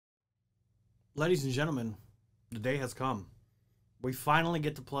Ladies and gentlemen, the day has come. We finally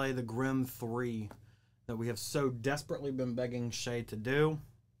get to play the Grim3 that we have so desperately been begging Shay to do.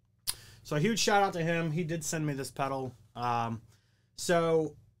 So a huge shout out to him. He did send me this pedal.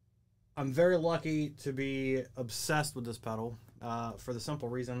 So I'm very lucky to be obsessed with this pedal for the simple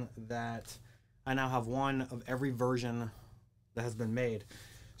reason that I now have one of every version that has been made.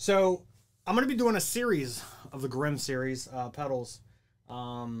 So I'm going to be doing a series of the Grim series pedals.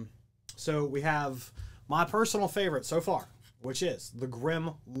 So we have my personal favorite so far, which is the Grim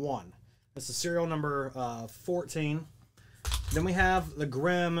 1. This is serial number 14. Then we have the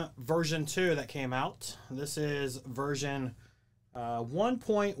Grim version 2 that came out. This is version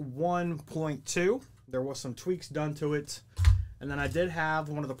 1.1.2. There was some tweaks done to it. And then I did have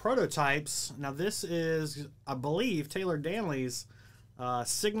one of the prototypes. Now this is, I believe, Taylor Danley's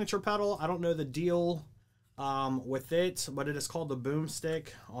signature pedal. I don't know the deal with it, but it is called the Boomstick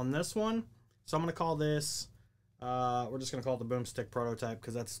on this one. So I'm going to call this, we're just going to call it the Boomstick prototype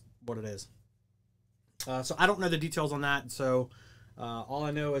because that's what it is. So I don't know the details on that. So all I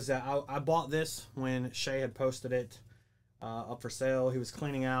know is that I bought this when Shay had posted it up for sale. He was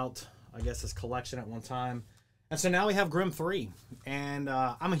cleaning out, I guess, his collection at one time. And so now we have Grim 3. And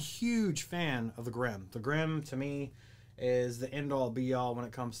I'm a huge fan of the Grim. The Grim, to me, is the end-all, be-all when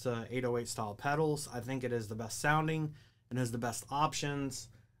it comes to 808 style pedals. I think it is the best sounding and has the best options.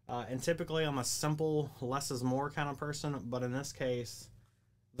 And typically I'm a simple, less is more kind of person, but in this case,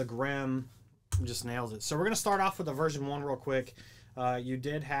 the Grim just nails it. So we're going to start off with the version 1 real quick. You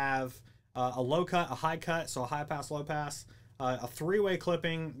did have a low cut, a high cut, so a high pass, low pass, a three-way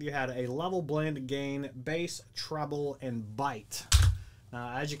clipping. You had a level blend, gain, bass, treble, and bite.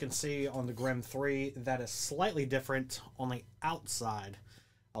 As you can see on the Grim 3, that is slightly different on the outside.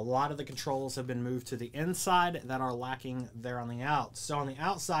 A lot of the controls have been moved to the inside that are lacking there on the out. So on the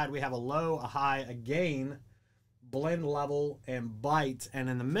outside, we have a low, a high, a gain, blend level, and bite. And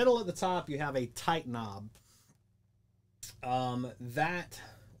in the middle at the top, you have a tight knob. That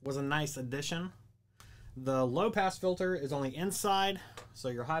was a nice addition. The low pass filter is on the inside. So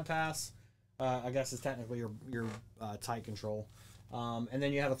your high pass, I guess, is technically your tight control. And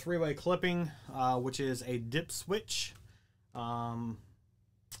then you have a three-way clipping, which is a dip switch.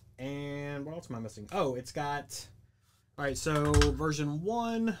 And what else am I missing? Oh, it's got... All right, so version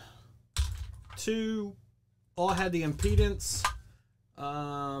 1, 2, all had the impedance.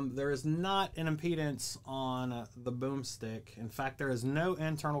 There is not an impedance on the Boomstick. In fact, there is no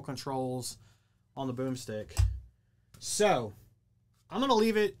internal controls on the Boomstick. So, I'm going to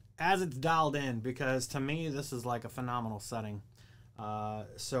leave it as it's dialed in because to me, this is like a phenomenal setting.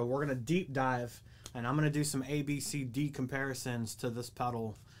 So we're going to deep dive, and I'm going to do some A, B, C, D comparisons to this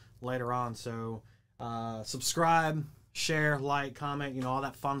pedal later on. So subscribe, share, like, comment, you know, all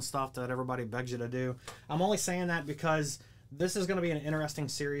that fun stuff that everybody begs you to do. I'm only saying that because this is going to be an interesting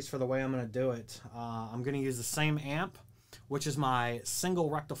series for the way I'm going to do it. I'm going to use the same amp, which is my single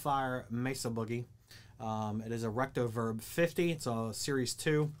rectifier Mesa Boogie. It is a Rectoverb 50. It's a Series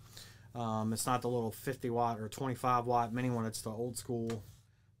 2. It's not the little 50 watt or 25 watt mini one. It's the old school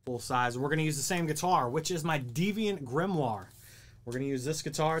full size. We're going to use the same guitar, which is my Deviant Grimoire. We're going to use this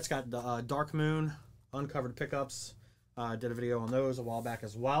guitar. It's got the Dark Moon uncovered pickups. Did a video on those a while back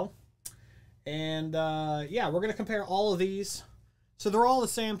as well. And yeah, we're going to compare all of these. So they're all the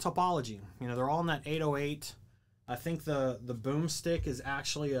same topology. You know, they're all in that 808. I think the Boomstick is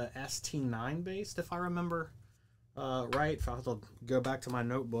actually a ST9 based, if I remember right. If I have to go back to my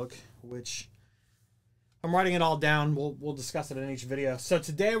notebook, which I'm writing it all down. We'll discuss it in each video. So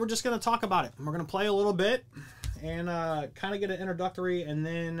today we're just going to talk about it. We're going to play a little bit and kind of get an introductory, and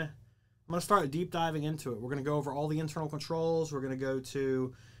then I'm going to start deep diving into it. We're going to go over all the internal controls. We're going to go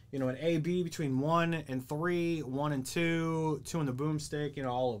to, you know, an A, B between 1 and 3, 1 and 2, 2 in the Boomstick, you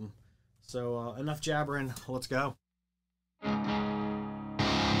know, all of them. So enough jabbering. Let's go.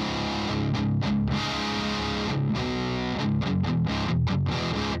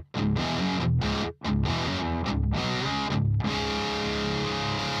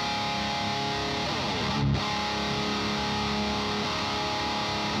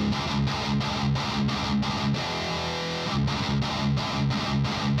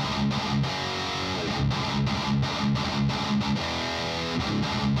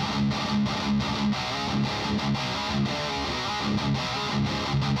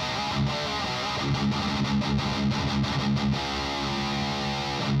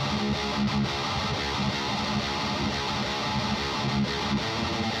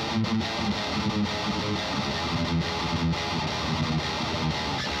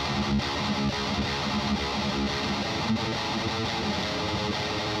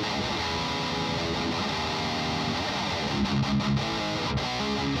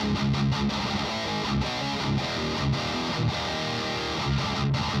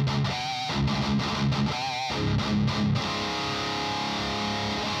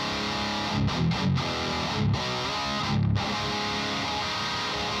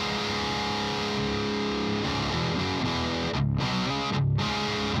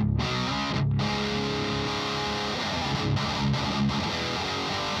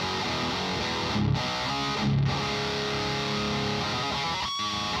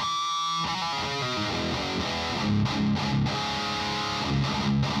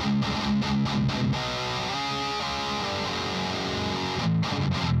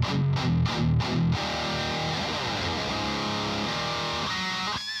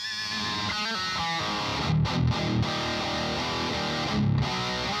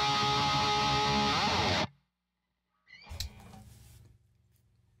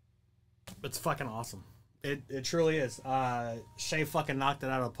 It's fucking awesome. It truly is. Shay fucking knocked it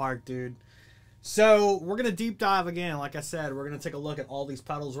out of the park, dude. So we're gonna deep dive again. Like I said, we're gonna take a look at all these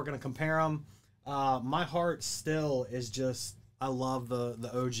pedals. We're gonna compare them. My heart still is just, I love the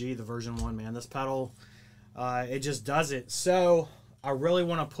OG, the version 1, man. This pedal, it just does it. So I really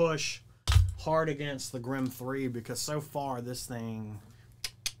want to push hard against the Grim3 because so far this thing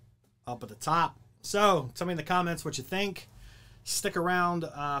up at the top. So tell me in the comments what you think. Stick around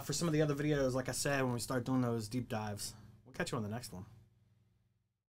for some of the other videos, like I said, when we start doing those deep dives. We'll catch you on the next one.